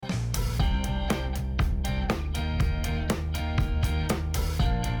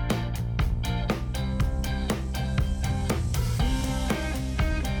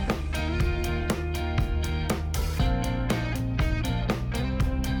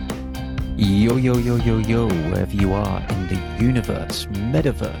Yo, yo, yo, yo, yo, wherever you are in the universe,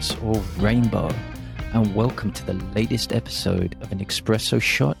 metaverse, or rainbow, and welcome to the latest episode of an Espresso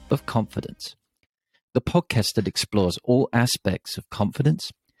Shot of Confidence, the podcast that explores all aspects of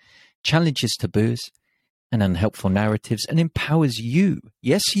confidence, challenges taboos, and unhelpful narratives, and empowers you,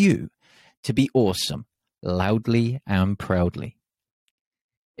 yes, you, to be awesome, loudly and proudly.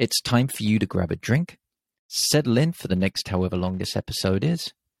 It's time for you to grab a drink, settle in for the next however long this episode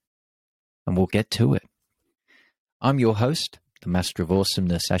is, and we'll get to it. I'm your host, the Master of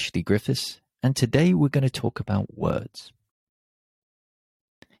Awesomeness, Ashley Griffiths, and today we're going to talk about words.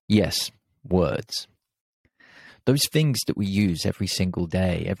 Yes, words. Those things that we use every single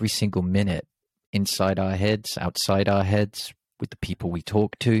day, every single minute, inside our heads, outside our heads, with the people we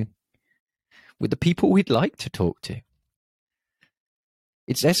talk to, with the people we'd like to talk to.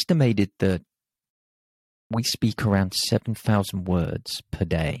 It's estimated that we speak around 7,000 words per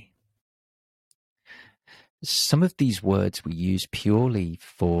day. Some of these words we use purely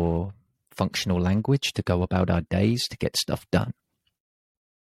for functional language to go about our days, to get stuff done.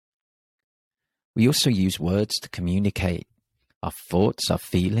 We also use words to communicate our thoughts, our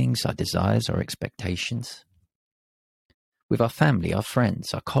feelings, our desires, our expectations with our family, our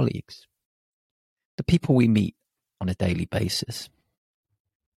friends, our colleagues, the people we meet on a daily basis.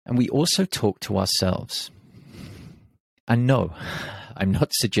 And we also talk to ourselves. And no, I'm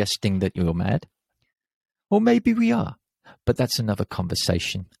not suggesting that you're mad. Or maybe we are, but that's another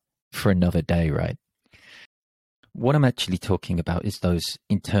conversation for another day, right? What I'm actually talking about is those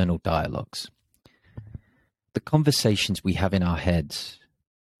internal dialogues. The conversations we have in our heads,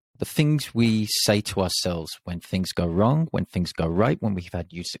 the things we say to ourselves when things go wrong, when things go right, when we've had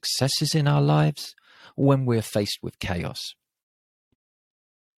huge successes in our lives, or when we're faced with chaos.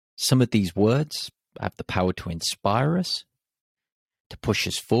 Some of these words have the power to inspire us, to push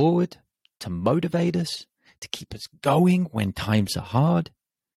us forward, to motivate us, to keep us going when times are hard.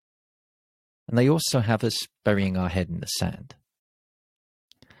 And they also have us burying our head in the sand,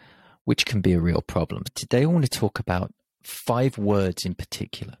 which can be a real problem. Today I want to talk about 5 words in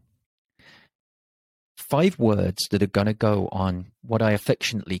particular. 5 words that are going to go on what I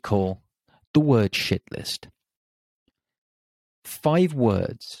affectionately call the word shit list. 5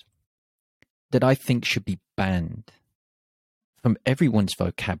 words that I think should be banned from everyone's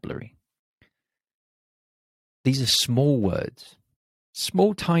vocabulary. These are small words,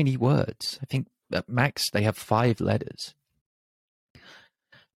 small, tiny words. I think at max they have 5 letters.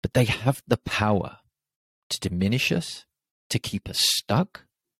 But they have the power to diminish us, to keep us stuck,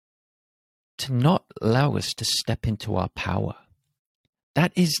 to not allow us to step into our power.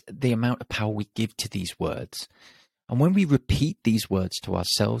 That is the amount of power we give to these words. And when we repeat these words to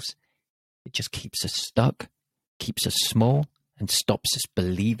ourselves, it just keeps us stuck, keeps us small, and stops us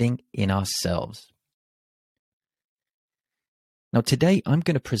believing in ourselves. Now, today I'm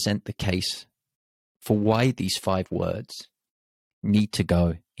going to present the case for why these 5 words need to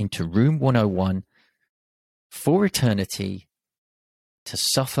go into Room 101 for eternity to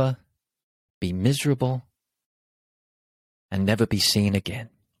suffer, be miserable, and never be seen again.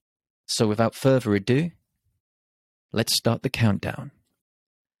 So without further ado, let's start the countdown.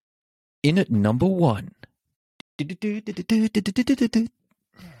 In at number 1.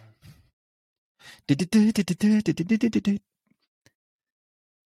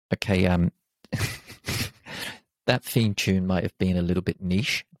 Okay, that theme tune might have been a little bit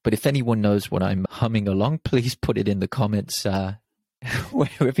niche, but if anyone knows what I'm humming along, please put it in the comments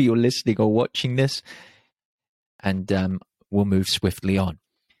wherever you're listening or watching this, and we'll move swiftly on.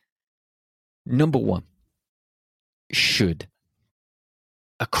 Number 1, should.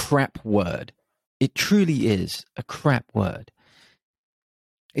 A crap word. It truly is a crap word.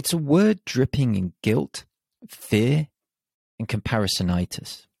 It's a word dripping in guilt, fear, and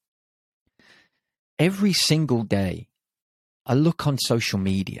comparisonitis. Every single day, I look on social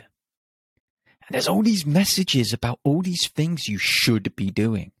media, and there's all these messages about all these things you should be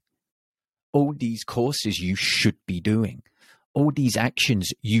doing, all these courses you should be doing, all these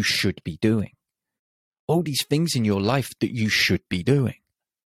actions you should be doing, all these things in your life that you should be doing.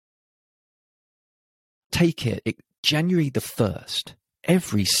 Take it, January the 1st,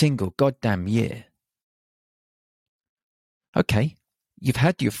 every single goddamn year. Okay, you've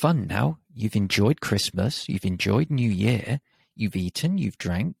had your fun now. You've enjoyed Christmas. You've enjoyed New Year. You've eaten. You've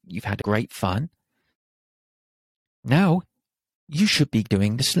drank. You've had great fun. Now, you should be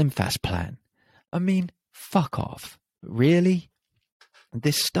doing the Slim Fast plan. I mean, fuck off. Really?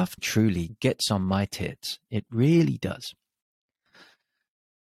 This stuff truly gets on my tits. It really does.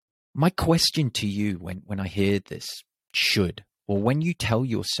 My question to you when I hear this should, or when you tell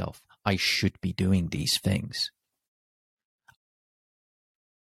yourself, I should be doing these things.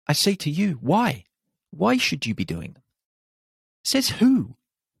 I say to you, why? Why should you be doing them? Says who?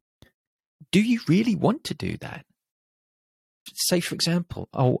 Do you really want to do that? Say, for example,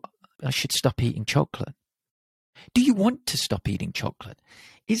 I should stop eating chocolate. Do you want to stop eating chocolate?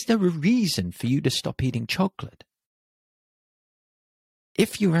 Is there a reason for you to stop eating chocolate?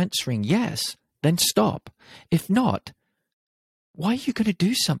 If you're answering yes, then stop. If not, why are you going to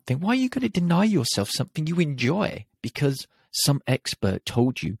do something? Why are you going to deny yourself something you enjoy because some expert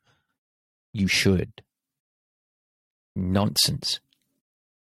told you you should? Nonsense.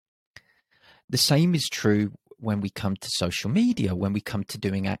 The same is true when we come to social media, when we come to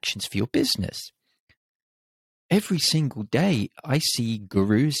doing actions for your business. Every single day, I see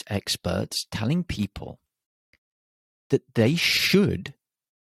gurus, experts telling people that they should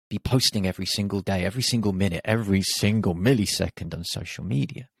be posting every single day, every single minute, every single millisecond on social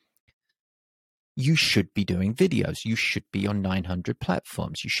media. You should be doing videos. You should be on 900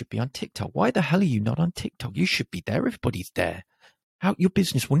 platforms. You should be on TikTok. Why the hell are you not on TikTok? You should be there. Everybody's there. Your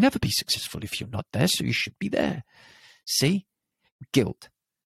business will never be successful if you're not there, so you should be there. See? Guilt.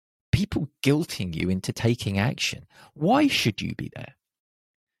 People guilting you into taking action. Why should you be there?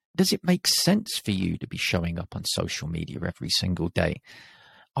 Does it make sense for you to be showing up on social media every single day?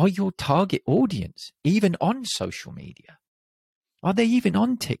 Are your target audience even on social media? Are they even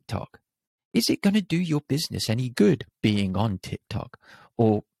on TikTok? Is it going to do your business any good being on TikTok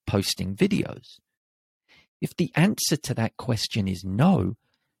or posting videos? If the answer to that question is no,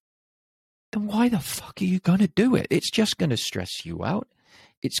 then why the fuck are you going to do it? It's just going to stress you out.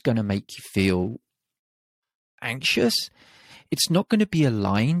 It's going to make you feel anxious. It's not going to be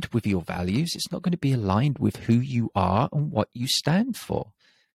aligned with your values. It's not going to be aligned with who you are and what you stand for.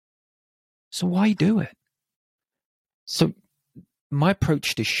 So why do it? So my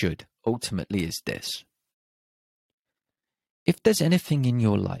approach to should ultimately is this. If there's anything in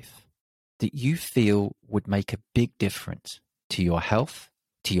your life that you feel would make a big difference to your health,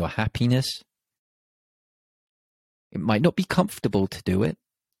 to your happiness, it might not be comfortable to do it.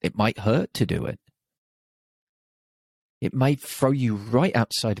 It might hurt to do it. It may throw you right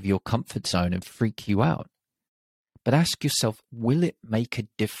outside of your comfort zone and freak you out. But ask yourself, will it make a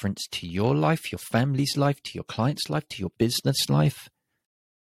difference to your life, your family's life, to your client's life, to your business life?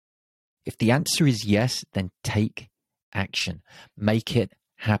 If the answer is yes, then take action. Make it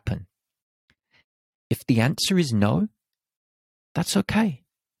happen. If the answer is no, that's okay.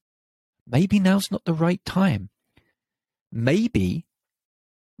 Maybe now's not the right time. Maybe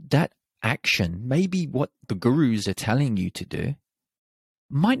that action, maybe what the gurus are telling you to do,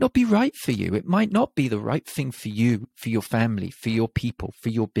 might not be right for you. It might not be the right thing for you, for your family, for your people, for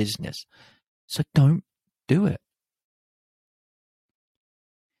your business. So don't do it.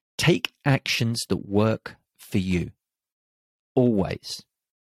 Take actions that work for you. Always.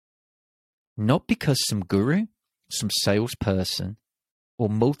 Not because some guru, some salesperson, or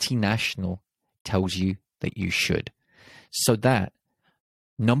multinational tells you that you should. So that,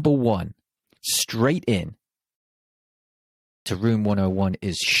 number one, straight in to Room 101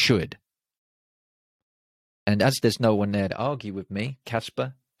 is should. And as there's no one there to argue with me,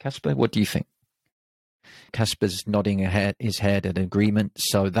 Casper, what do you think? Casper's nodding his head in agreement.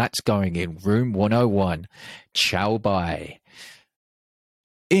 So that's going in Room 101. Ciao, bye.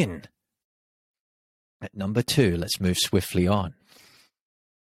 In. At number two, let's move swiftly on,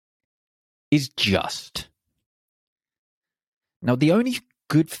 is just. Now, the only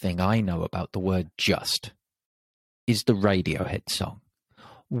good thing I know about the word just is the Radiohead song.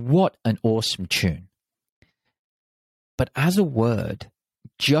 What an awesome tune. But as a word,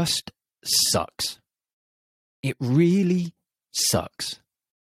 just sucks. It really sucks.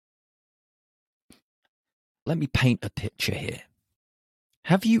 Let me paint a picture here.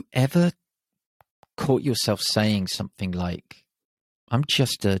 Have you ever caught yourself saying something like, I'm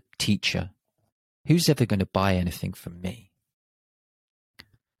just a teacher. Who's ever going to buy anything from me?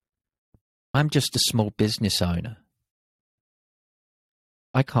 I'm just a small business owner.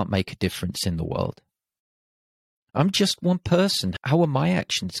 I can't make a difference in the world. I'm just one person. How are my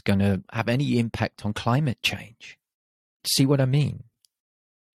actions going to have any impact on climate change? See what I mean?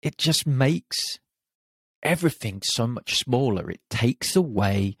 It just makes everything so much smaller. It takes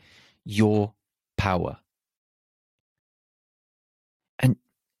away your power. And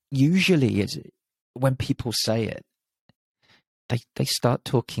usually when people say it, they start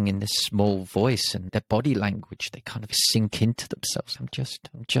talking in this small voice, and their body language, they kind of sink into themselves. I'm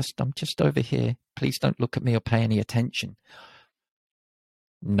just over here. Please don't look at me or pay any attention.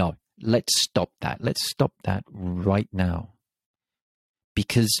 No, let's stop that. Let's stop that right now.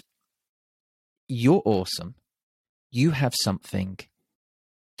 Because You're awesome. You have something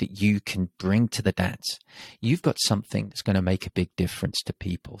that you can bring to the dance. You've got something that's going to make a big difference to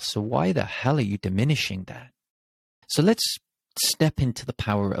people. So why the hell are you diminishing that? So let's step into the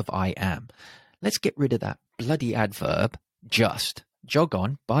power of I am. Let's get rid of that bloody adverb, just. Jog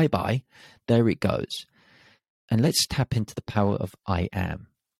on, bye-bye. There it goes. And let's tap into the power of I am.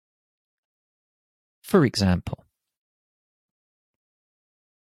 For example,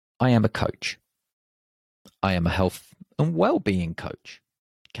 I am a coach. I am a health and well-being coach.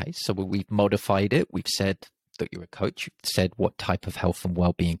 Okay, so we've modified it. We've said that you're a coach. You've said what type of health and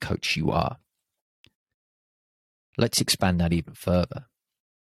well-being coach you are. Let's expand that even further.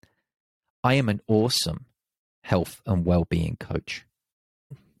 I am an awesome health and well-being coach.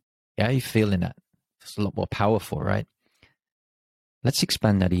 Yeah, you're feeling that. It's a lot more powerful, right? Let's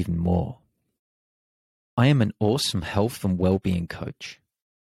expand that even more. I am an awesome health and well-being coach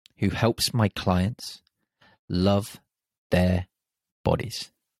who helps my clients love their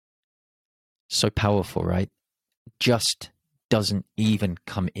bodies. So powerful, right? Just doesn't even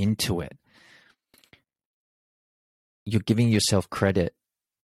come into it. You're giving yourself credit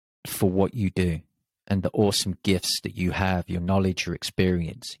for what you do and the awesome gifts that you have, your knowledge, your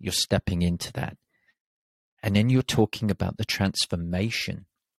experience. You're stepping into that. And then you're talking about the transformation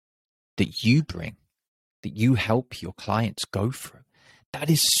that you bring, that you help your clients go through. That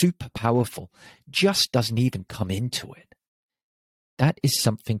is super powerful. Just doesn't even come into it. That is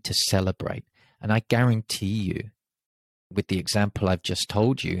something to celebrate. And I guarantee you, with the example I've just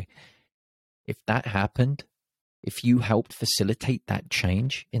told you, if that happened, if you helped facilitate that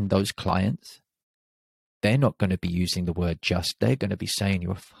change in those clients, they're not going to be using the word just. They're going to be saying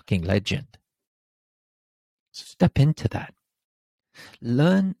you're a fucking legend. Step into that.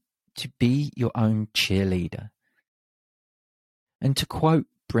 Learn to be your own cheerleader. And to quote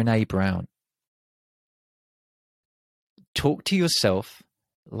Brené Brown, talk to yourself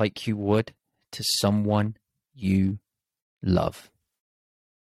like you would to someone you love.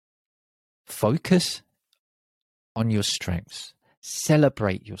 Focus on your strengths.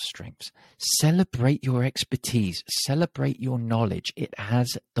 Celebrate your strengths. Celebrate your expertise. Celebrate your knowledge. It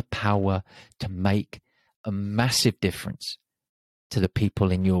has the power to make a massive difference to the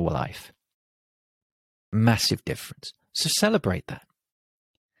people in your life. Massive difference. So celebrate that.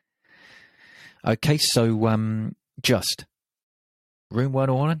 Okay, so just room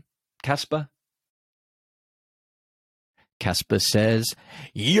 101, Casper. Casper says,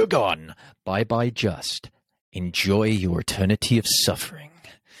 "You're gone. Bye-bye, just. Enjoy your eternity of suffering."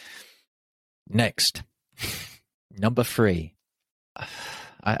 Next, number 3.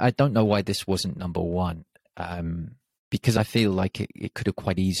 I don't know why this wasn't number 1, because I feel like it could have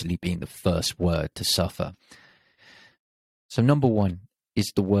quite easily been the first word to suffer. So number 1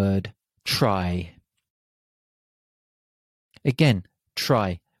 is the word try. Again,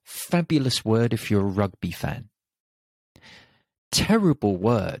 try. Fabulous word if you're a rugby fan. Terrible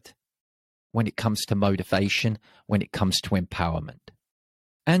word when it comes to motivation, when it comes to empowerment.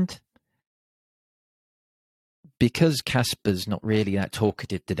 And because Casper's not really that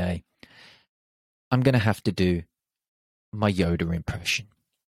talkative today, I'm going to have to do my Yoda impression.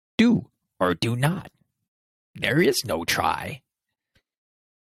 Do or do not. There is no try.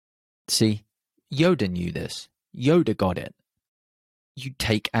 See, Yoda knew this. Yoda got it. You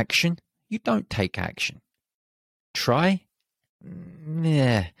take action, you don't take action. Try?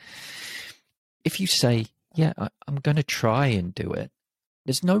 Yeah. If you say, yeah, I'm going to try and do it,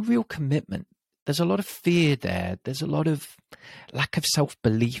 there's no real commitment. There's a lot of fear there. There's a lot of lack of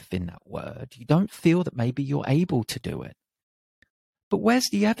self-belief in that word. You don't feel that maybe you're able to do it. But where's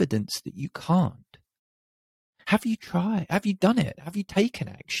the evidence that you can't? Have you tried? Have you done it? Have you taken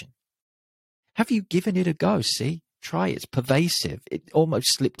action? Have you given it a go? See? Try. It's pervasive. It almost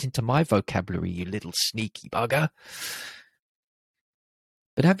slipped into my vocabulary, you little sneaky bugger.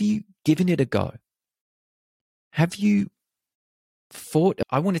 But have you given it a go? Have you thought,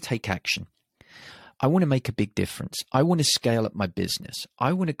 I want to take action. I want to make a big difference. I want to scale up my business.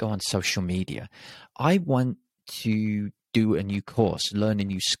 I want to go on social media. I want to do a new course, learn a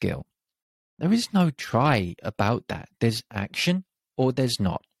new skill. There is no try about that. There's action or there's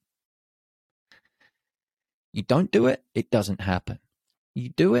not. You don't do it, it doesn't happen. You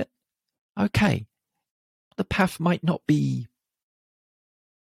do it, okay. The path might not be,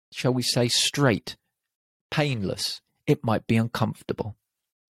 shall we say, straight, painless. It might be uncomfortable.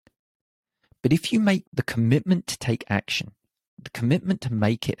 But if you make the commitment to take action, the commitment to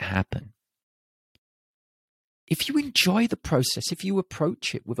make it happen, if you enjoy the process, if you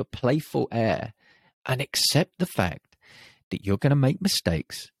approach it with a playful air and accept the fact that you're going to make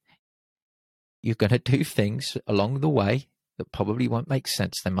mistakes, You're going to do things along the way that probably won't make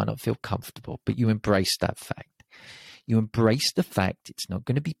sense. They might not feel comfortable, but you embrace that fact. You embrace the fact it's not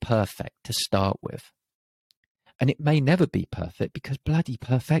going to be perfect to start with. And it may never be perfect because bloody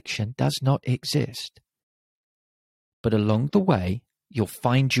perfection does not exist. But along the way, you'll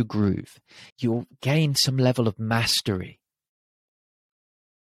find your groove. You'll gain some level of mastery.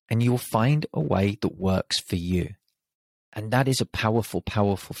 And you'll find a way that works for you. And that is a powerful,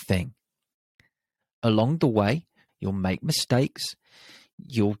 powerful thing. Along the way, you'll make mistakes.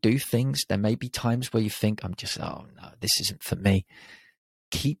 You'll do things. There may be times where you think, oh no, this isn't for me.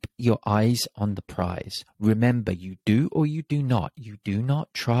 Keep your eyes on the prize. Remember, you do or you do not. You do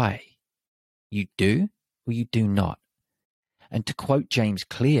not try. You do or you do not. And to quote James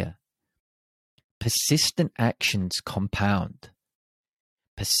Clear, persistent actions compound.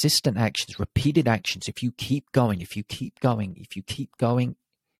 Persistent actions, repeated actions. If you keep going,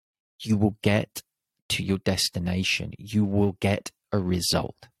 you will get to your destination. You will get a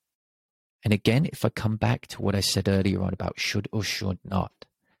result. And again, if I come back to what I said earlier on about should or should not,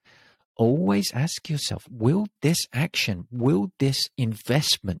 always ask yourself, will this action, will this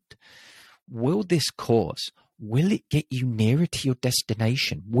investment, will this course, will it get you nearer to your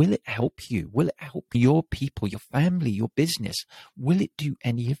destination? Will it help you? Will it help your people, your family, your business? Will it do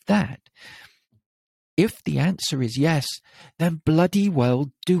any of that? If the answer is yes, then bloody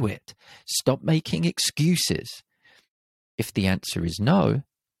well do it. Stop making excuses. If the answer is no,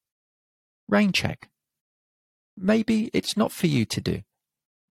 rain check. Maybe it's not for you to do.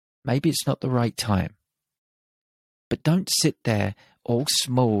 Maybe it's not the right time. But don't sit there all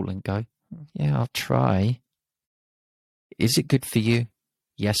small and go, yeah, I'll try. Is it good for you?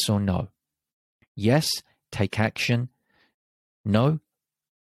 Yes or no? Yes, take action. No,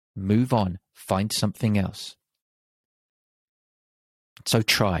 move on. Find something else. So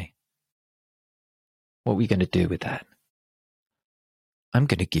try. What are we going to do with that? I'm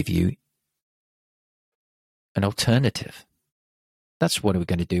going to give you an alternative. That's what we're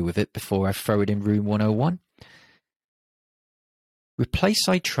going to do with it before I throw it in room 101. Replace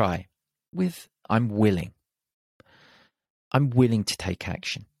I try with I'm willing. I'm willing to take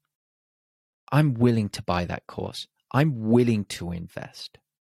action. I'm willing to buy that course. I'm willing to invest.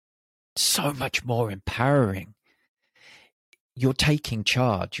 So much more empowering. You're taking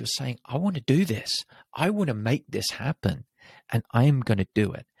charge. You're saying, I want to do this. I want to make this happen. And I'm going to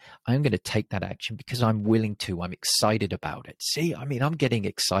do it. I'm going to take that action because I'm willing to. I'm excited about it. See, I'm getting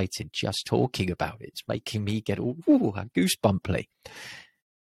excited just talking about it. It's making me get all goosebumply.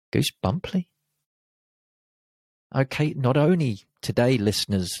 Goosebumply? Okay, not only today,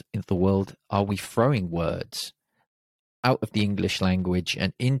 listeners in the world, are we throwing words out of the English language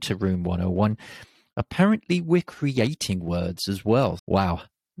and into Room 101, apparently we're creating words as well. Wow,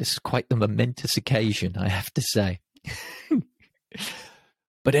 this is quite the momentous occasion, I have to say.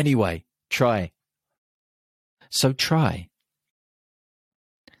 But anyway, try. So try.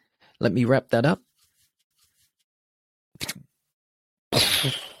 Let me wrap that up.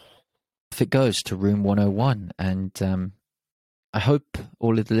 If it goes to Room 101, and I hope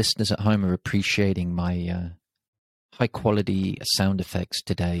all of the listeners at home are appreciating my high quality sound effects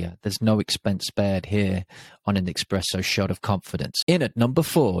today. There's no expense spared here on an espresso shot of confidence. In at number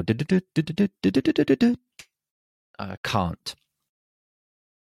 4. Can't.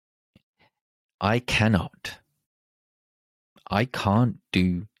 I cannot. I can't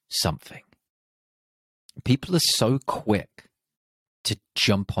do something. People are so quick to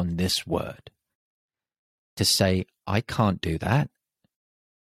jump on this word, to say, I can't do that.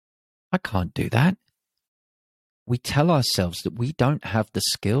 I can't do that. We tell ourselves that we don't have the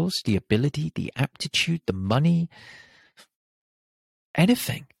skills, the ability, the aptitude, the money,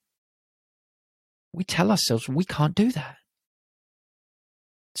 anything. We tell ourselves we can't do that.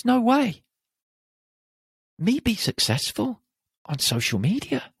 There's no way. Me be successful on social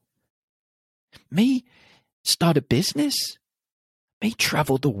media. Me start a business. Me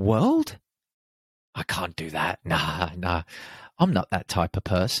travel the world. I can't do that. Nah. I'm not that type of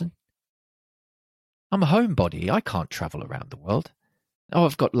person. I'm a homebody. I can't travel around the world. Oh,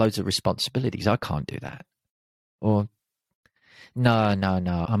 I've got loads of responsibilities. I can't do that. Or, no.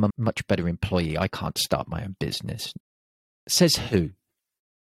 I'm a much better employee. I can't start my own business. Says who?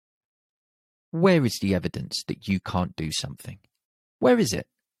 Where is the evidence that you can't do something? Where is it?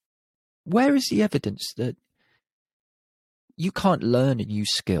 Where is the evidence that you can't learn a new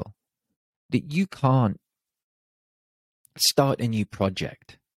skill? That you can't start a new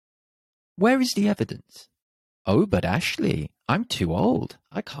project? Where is the evidence? Oh, but Ashley, I'm too old.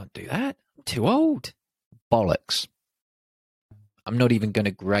 I can't do that. I'm too old. Bollocks. I'm not even going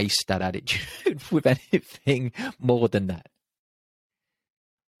to grace that attitude with anything more than that.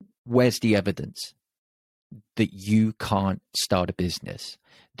 Where's the evidence that you can't start a business,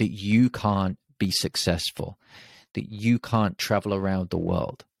 that you can't be successful, that you can't travel around the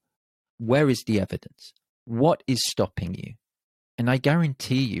world? Where is the evidence? What is stopping you? And I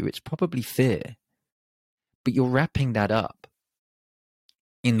guarantee you it's probably fear, but you're wrapping that up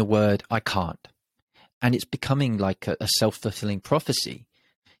in the word I can't. And it's becoming like a self-fulfilling prophecy.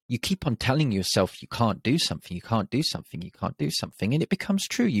 You keep on telling yourself you can't do something, you can't do something, you can't do something, and it becomes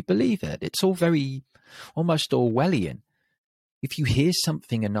true. You believe it. It's all very almost Orwellian. If you hear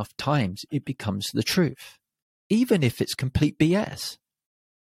something enough times, it becomes the truth, even if it's complete BS.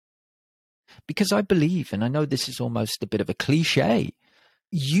 Because I believe, and I know this is almost a bit of a cliche,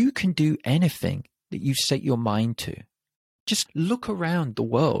 you can do anything that you set your mind to. Just look around the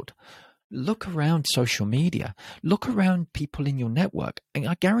world. Look around social media. Look around people in your network. And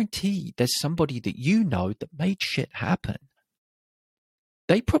I guarantee there's somebody that you know that made shit happen.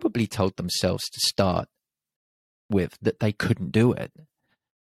 They probably told themselves to start with that they couldn't do it.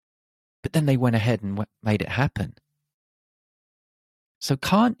 But then they went ahead and made it happen. So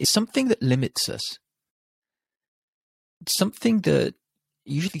can't is something that limits us. It's something that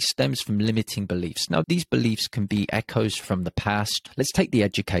usually stems from limiting beliefs. Now, these beliefs can be echoes from the past. Let's take the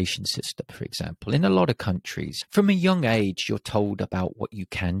education system, for example. In a lot of countries, from a young age, you're told about what you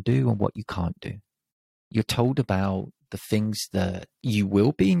can do and what you can't do. You're told about the things that you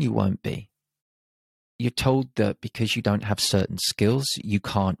will be and you won't be. You're told that because you don't have certain skills, you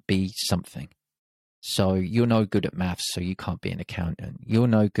can't be something. So you're no good at maths, so you can't be an accountant. You're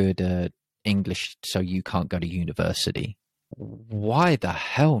no good at English, so you can't go to university. Why the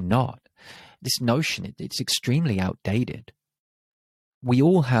hell not? This notion, it's extremely outdated. We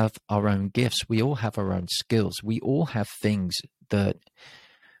all have our own gifts. We all have our own skills. We all have things that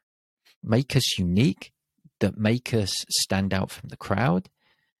make us unique, that make us stand out from the crowd.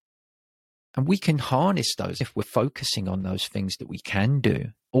 And we can harness those if we're focusing on those things that we can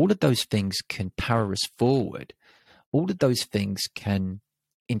do. All of those things can power us forward. All of those things can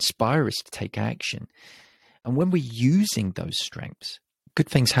inspire us to take action. And when we're using those strengths, good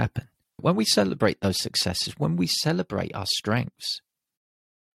things happen. When we celebrate those successes, when we celebrate our strengths,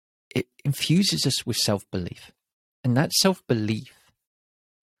 it infuses us with self-belief. And that self-belief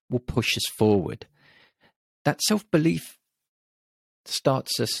will push us forward. That self-belief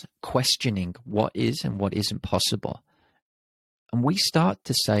starts us questioning what is and what isn't possible. And we start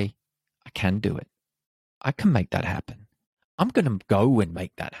to say, I can do it. I can make that happen. I'm going to go and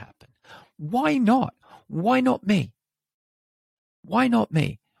make that happen. Why not? Why not me? Why not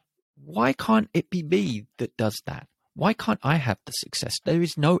me? Why can't it be me that does that? Why can't I have the success? There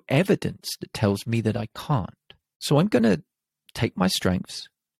is no evidence that tells me that I can't. So I'm going to take my strengths,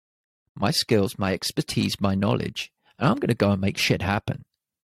 my skills, my expertise, my knowledge, and I'm going to go and make shit happen.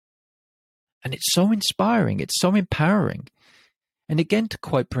 And it's so inspiring. It's so empowering. And again, to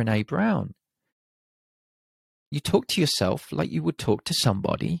quote Brené Brown, you talk to yourself like you would talk to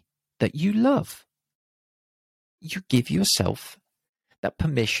somebody that you love. You give yourself that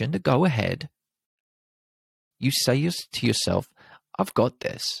permission to go ahead. You say to yourself, I've got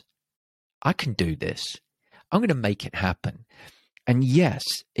this. I can do this. I'm going to make it happen. And yes,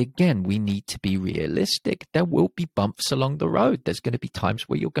 again, we need to be realistic. There will be bumps along the road. There's going to be times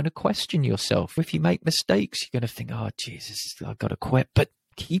where you're going to question yourself. If you make mistakes, you're going to think, oh, Jesus, I've got to quit. But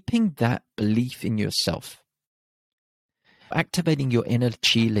keeping that belief in yourself, activating your inner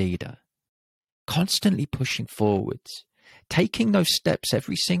cheerleader, constantly pushing forwards, taking those steps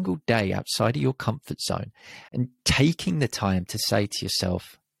every single day outside of your comfort zone, and taking the time to say to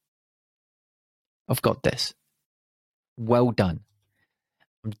yourself, I've got this. Well done.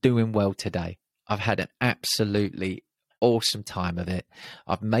 I'm doing well today. I've had an absolutely awesome time of it.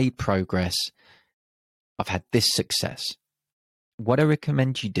 I've made progress. I've had this success. What I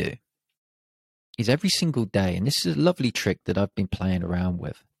recommend you do is every single day, and this is a lovely trick that I've been playing around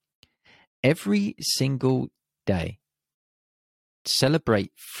with, every single day,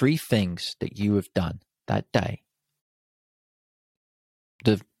 celebrate 3 things that you have done that day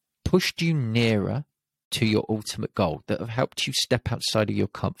that have pushed you nearer to your ultimate goal, that have helped you step outside of your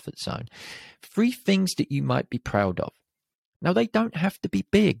comfort zone. 3 things that you might be proud of. Now, they don't have to be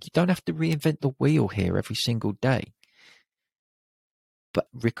big. You don't have to reinvent the wheel here every single day. But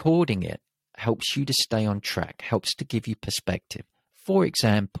recording it helps you to stay on track, helps to give you perspective. For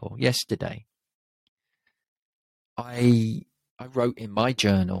example, yesterday, I wrote in my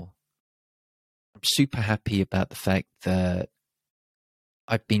journal, I'm super happy about the fact that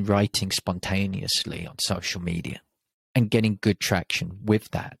I've been writing spontaneously on social media. and getting good traction with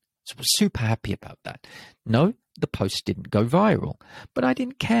that. So I was super happy about that. No, the post didn't go viral, but I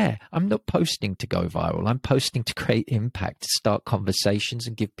didn't care. I'm not posting to go viral. I'm posting to create impact, to start conversations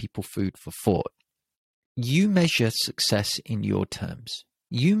and give people food for thought. You measure success in your terms.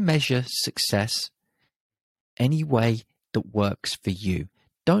 You measure success any way that works for you.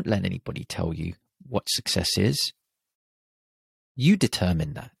 Don't let anybody tell you what success is. You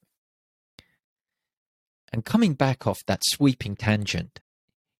determine that. And coming back off that sweeping tangent,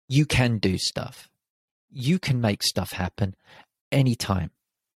 you can do stuff. You can make stuff happen anytime.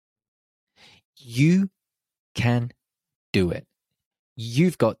 You can do it.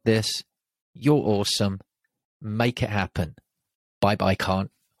 You've got this. You're awesome. Make it happen. Bye-bye,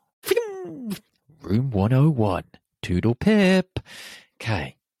 can't. Room 101. Toodle pip.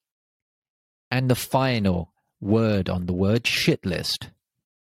 Okay. And the final word on the word shit list.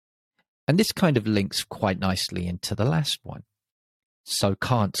 And this kind of links quite nicely into the last one. So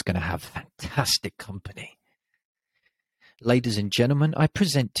can't's going to have fantastic company. Ladies and gentlemen, I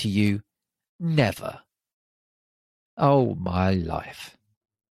present to you never. Oh, my life.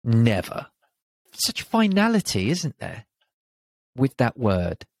 Never. Such finality, isn't there? With that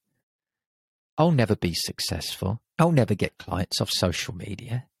word. I'll never be successful. I'll never get clients off social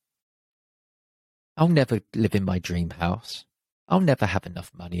media. I'll never live in my dream house. I'll never have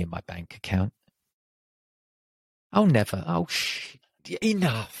enough money in my bank account. I'll never.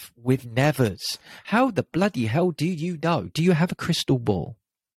 Enough with nevers. How the bloody hell do you know? Do you have a crystal ball?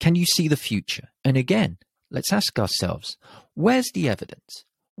 Can you see the future? And again, let's ask ourselves, where's the evidence?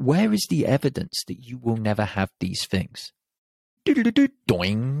 Where is the evidence that you will never have these things?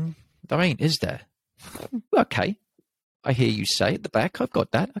 Doing. There ain't, is there? Okay. I hear you say at the back, I've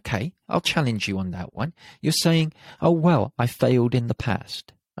got that. Okay. I'll challenge you on that one. You're saying, oh, well, I failed in the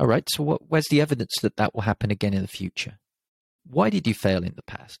past. All right. So where's the evidence that that will happen again in the future? Why did you fail in the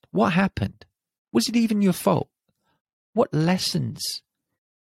past? What happened? Was it even your fault? What lessons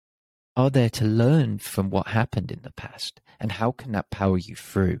are there to learn from what happened in the past? And how can that power you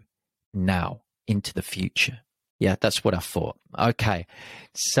through now into the future? Yeah, that's what I thought. Okay.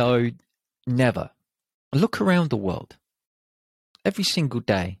 So never. Look around the world. Every single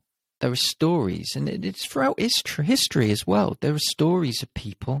day, there are stories, and it's throughout history as well. There are stories of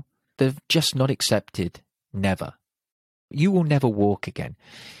people that have just not accepted never. You will never walk again.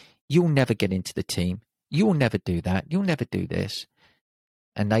 You'll never get into the team. You'll never do that. You'll never do this.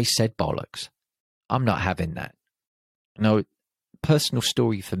 And they said bollocks. I'm not having that. No, personal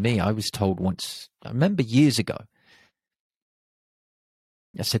story for me, I was told once, I remember years ago,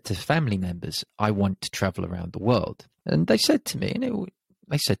 I said to family members, I want to travel around the world. And they said to me,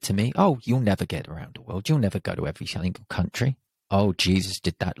 oh, you'll never get around the world. You'll never go to every single country. Oh, Jesus,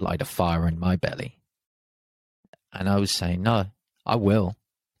 did that light a fire in my belly? And I was saying, no, I will.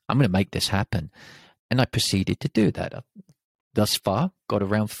 I'm going to make this happen. And I proceeded to do that. Thus far, got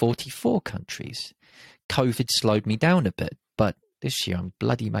around 44 countries. COVID slowed me down a bit, but this year I'm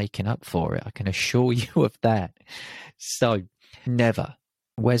bloody making up for it. I can assure you of that. So never.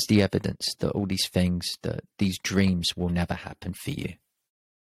 Where's the evidence that all these things, that these dreams will never happen for you?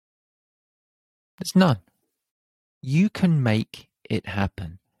 There's none. You can make it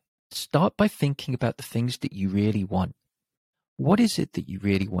happen. Start by thinking about the things that you really want. What is it that you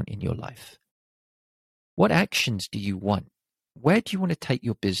really want in your life? What actions do you want? Where do you want to take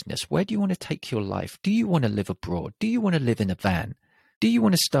your business? Where do you want to take your life? Do you want to live abroad? Do you want to live in a van? Do you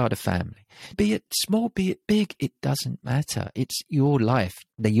want to start a family? Be it small, be it big, it doesn't matter. It's your life.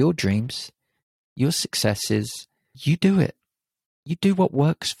 They're your dreams, your successes. You do it. You do what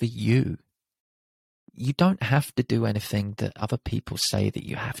works for you. You don't have to do anything that other people say that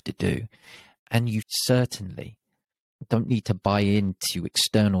you have to do. And you certainly don't need to buy into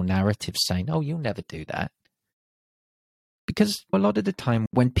external narratives saying, oh, you'll never do that. Because a lot of the time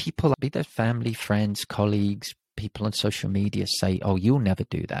when people, be their family, friends, colleagues, people on social media say, oh, you'll never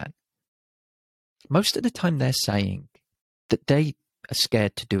do that. Most of the time they're saying that they are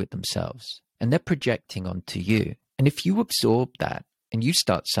scared to do it themselves and they're projecting onto you. And if you absorb that and you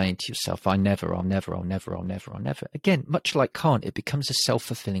start saying to yourself, I'll never. Again, much like Kant, it becomes a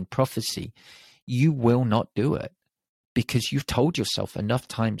self-fulfilling prophecy. You will not do it because you've told yourself enough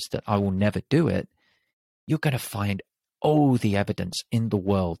times that I will never do it. You're going to find all the evidence in the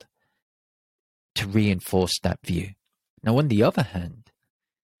world to reinforce that view. Now, on the other hand,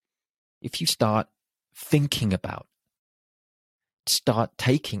 if you start thinking about, start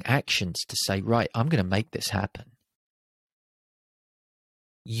taking actions to say, right, I'm going to make this happen,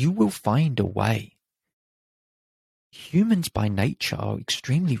 you will find a way. Humans by nature are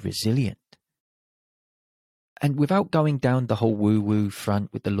extremely resilient. And without going down the whole woo-woo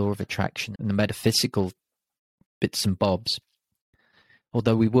front with the law of attraction and the metaphysical bits and bobs,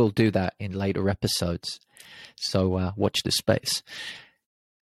 although we will do that in later episodes, so watch the space.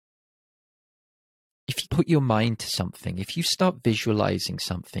 If you put your mind to something, if you start visualizing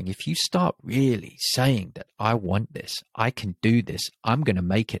something, if you start really saying that I want this, I can do this, I'm going to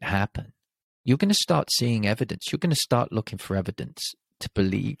make it happen, you're going to start seeing evidence. You're going to start looking for evidence to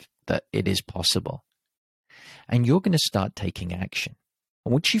believe that it is possible. And you're going to start taking action.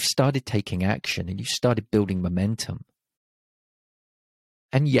 And once you've started taking action and you started building momentum,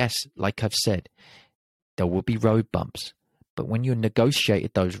 and yes, like I've said, there will be road bumps. But when you've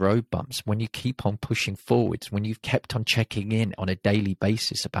negotiated those road bumps, when you keep on pushing forwards, when you've kept on checking in on a daily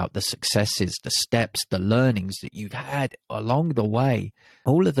basis about the successes, the steps, the learnings that you've had along the way,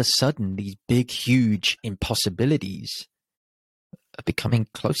 all of a sudden, these big, huge impossibilities are becoming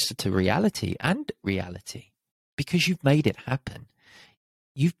closer to reality and reality because you've made it happen.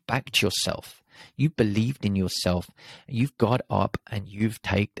 You've backed yourself. You believed in yourself. You've got up and you've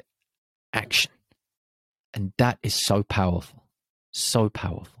taken action. And that is so powerful, so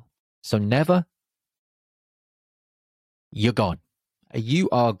powerful. So never, you're gone. You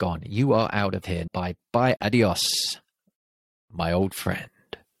are gone. You are out of here. Bye, adios, my old friend.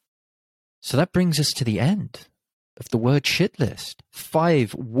 So that brings us to the end of the word shit list.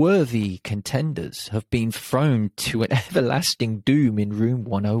 5 worthy contenders have been thrown to an everlasting doom in room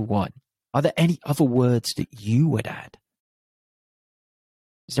 101. Are there any other words that you would add?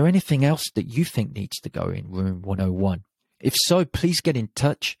 Is there anything else that you think needs to go in room 101? If so, please get in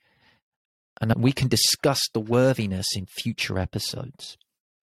touch and we can discuss the worthiness in future episodes.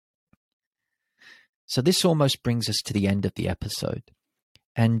 So this almost brings us to the end of the episode.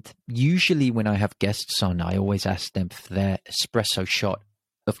 And usually when I have guests on, I always ask them for their espresso shot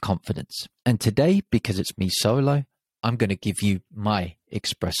of confidence. And today, because it's me solo, I'm going to give you my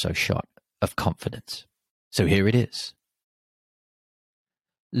espresso shot of confidence. So here it is.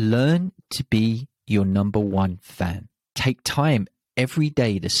 Learn to be your number one fan. Take time every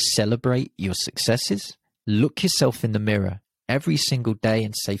day to celebrate your successes. Look yourself in the mirror every single day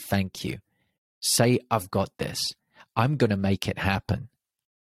and say thank you. Say, I've got this. I'm going to make it happen.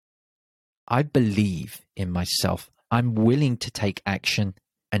 I believe in myself. I'm willing to take action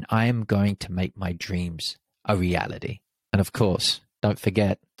and I am going to make my dreams a reality. And of course, don't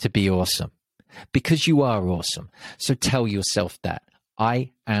forget to be awesome because you are awesome. So tell yourself that.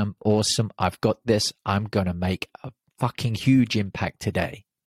 I am awesome. I've got this. I'm going to make a fucking huge impact today.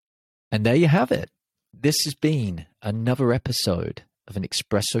 And there you have it. This has been another episode of an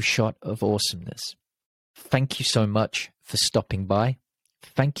espresso shot of awesomeness. Thank you so much for stopping by.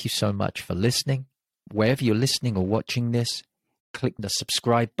 Thank you so much for listening. Wherever you're listening or watching this, click the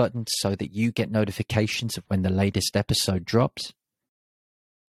subscribe button so that you get notifications of when the latest episode drops.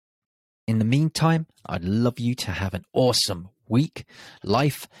 In the meantime, I'd love you to have an awesome week,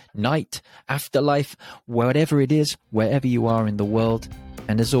 life, night, afterlife, whatever it is, wherever you are in the world.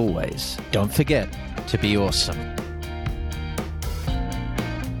 And as always, don't forget to be awesome.